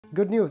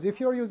Good news, if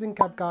you're using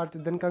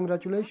CapCut, then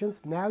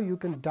congratulations, now you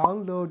can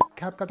download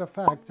CapCut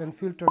effects and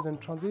filters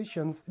and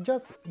transitions.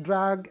 Just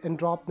drag and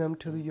drop them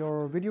to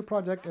your video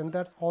project and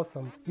that's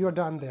awesome. You're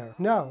done there.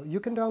 Now you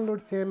can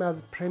download same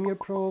as Premiere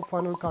Pro,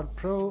 Final Cut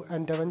Pro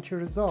and DaVinci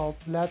Resolve.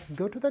 Let's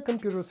go to the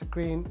computer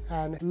screen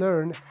and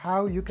learn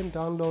how you can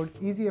download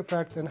easy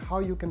effects and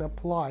how you can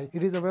apply.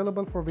 It is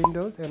available for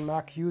Windows and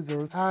Mac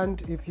users,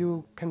 and if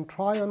you can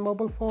try on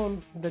mobile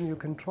phone, then you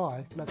can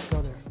try. Let's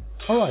go there.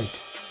 Alright,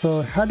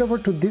 so head over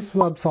to this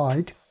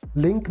website.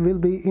 Link will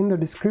be in the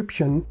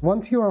description.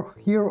 Once you are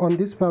here on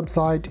this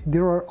website,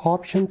 there are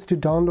options to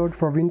download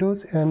for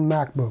Windows and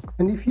MacBook.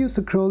 And if you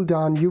scroll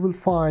down, you will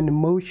find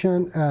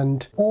Motion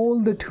and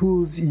all the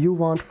tools you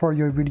want for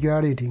your video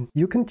editing.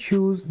 You can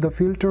choose the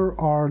filter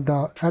or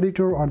the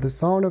editor or the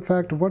sound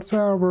effect,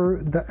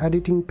 whatsoever the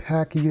editing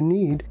pack you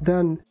need.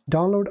 Then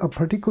download a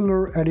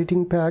particular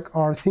editing pack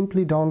or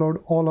simply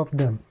download all of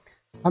them.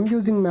 I'm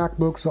using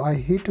MacBook, so I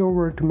hit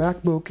over to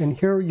MacBook, and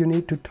here you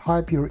need to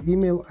type your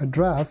email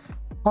address.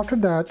 After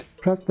that,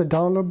 press the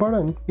download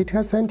button. It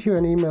has sent you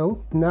an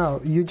email. Now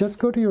you just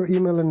go to your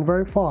email and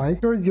verify.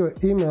 Here is your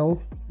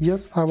email.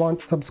 Yes, I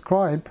want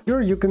subscribe.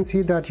 Here you can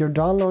see that your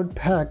download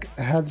pack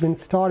has been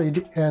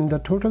started and the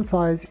total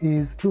size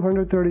is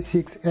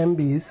 236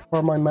 MBs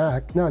for my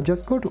Mac. Now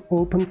just go to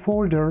open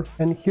folder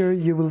and here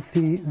you will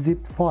see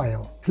zip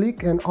file.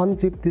 Click and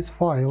unzip this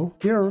file.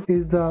 Here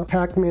is the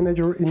pack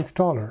manager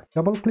installer.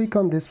 Double click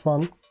on this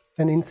one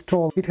and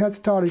install. It has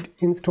started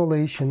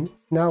installation.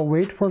 Now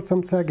wait for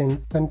some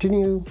seconds.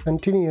 Continue,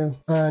 continue,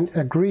 and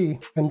agree,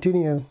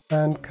 continue,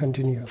 and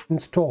continue.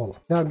 Install.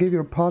 Now give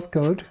your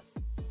passcode.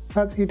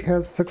 As it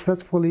has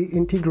successfully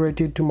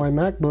integrated to my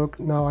MacBook,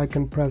 now I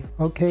can press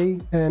OK,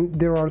 and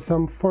there are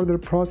some further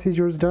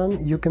procedures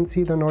done. You can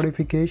see the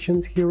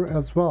notifications here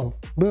as well.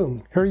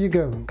 Boom, here you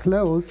go.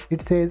 Close.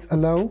 It says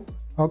allow.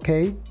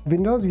 Okay,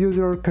 Windows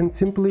user can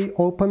simply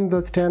open the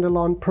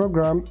standalone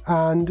program,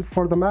 and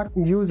for the Mac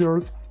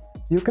users,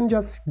 you can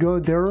just go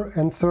there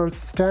and search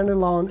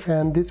standalone,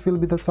 and this will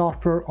be the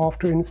software.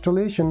 After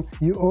installation,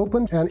 you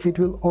open and it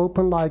will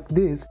open like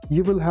this.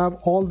 You will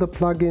have all the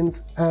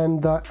plugins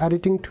and the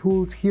editing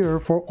tools here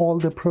for all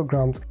the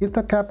programs. If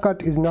the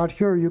CapCut is not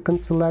here, you can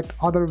select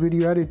other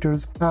video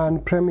editors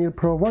and Premiere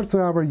Pro,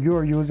 whatsoever you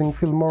are using,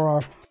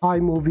 Filmora,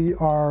 iMovie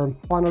or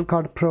Final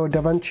Cut Pro,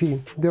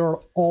 DaVinci. There are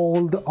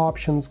all the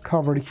options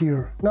covered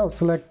here. Now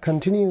select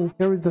continue.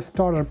 Here is the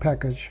starter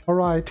package.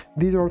 Alright,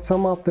 these are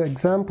some of the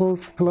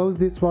examples. Close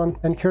this one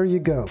and here you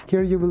go.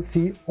 Here you will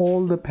see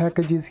all the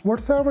packages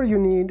whatsoever you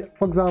need.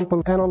 For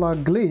example,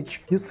 analog glitch,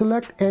 you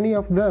select any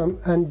of them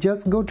and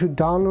just go to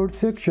download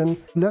section.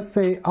 Let's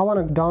say I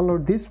want to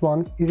download this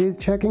one. It is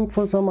checking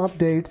for some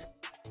updates.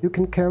 You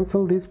can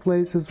cancel this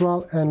place as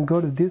well and go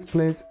to this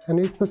place, and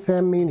it's the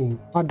same meaning.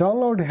 A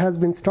download has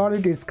been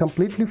started. It's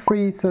completely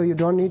free, so you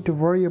don't need to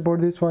worry about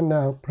this one.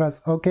 Now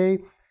press OK,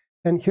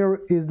 and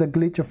here is the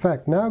glitch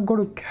effect. Now go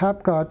to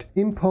CapCut,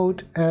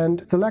 import,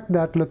 and select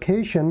that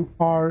location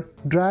or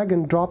drag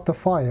and drop the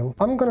file.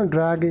 I'm gonna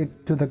drag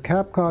it to the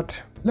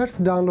CapCut. Let's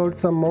download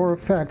some more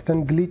effects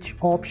and glitch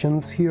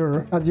options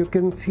here. As you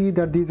can see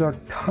that these are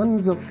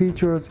tons of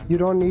features. You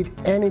don't need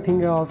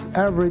anything else.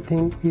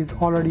 Everything is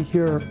already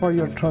here for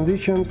your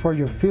transitions, for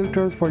your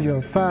filters, for your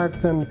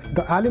effects, and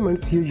the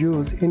elements you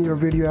use in your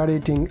video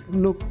editing.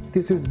 Look,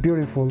 this is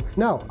beautiful.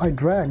 Now I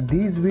drag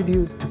these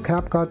videos to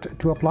CapCut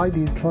to apply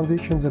these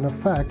transitions and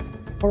effects.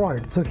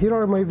 Alright, so here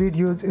are my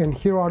videos and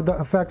here are the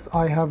effects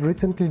I have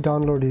recently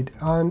downloaded,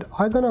 and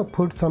I'm gonna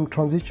put some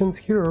transitions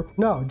here.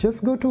 Now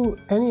just go to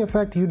any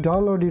effect you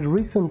downloaded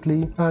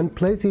recently and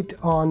place it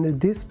on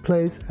this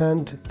place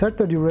and set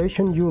the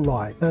duration you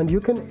like, and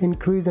you can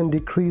increase and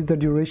decrease the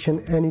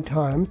duration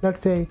anytime. Let's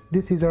say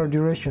this is our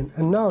duration,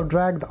 and now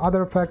drag the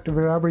other effect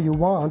wherever you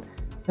want,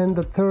 and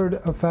the third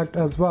effect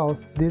as well.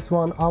 This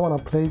one I want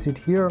to place it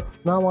here.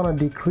 Now I want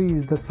to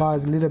decrease the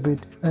size a little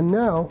bit, and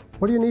now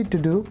what do you need to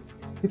do?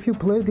 If you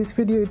play this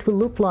video, it will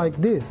look like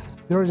this.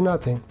 There is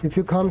nothing. If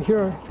you come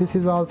here, this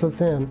is also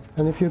same,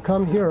 and if you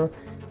come here,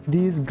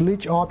 these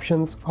glitch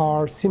options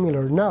are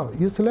similar. Now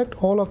you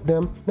select all of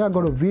them. Now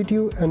go to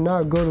video and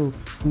now go to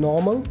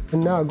normal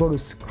and now go to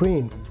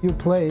screen. You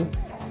play.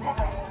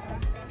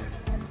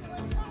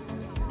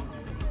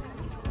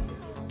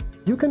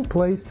 You can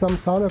place some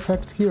sound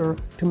effects here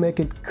to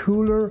make it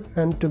cooler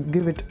and to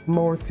give it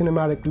more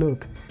cinematic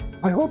look.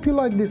 I hope you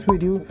like this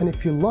video, and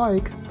if you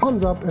like,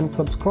 thumbs up and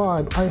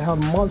subscribe. I have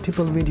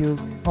multiple videos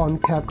on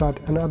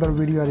CapCut and other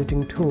video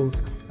editing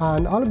tools,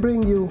 and I'll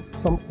bring you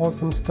some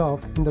awesome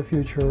stuff in the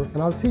future,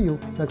 and I'll see you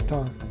next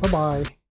time. Bye bye.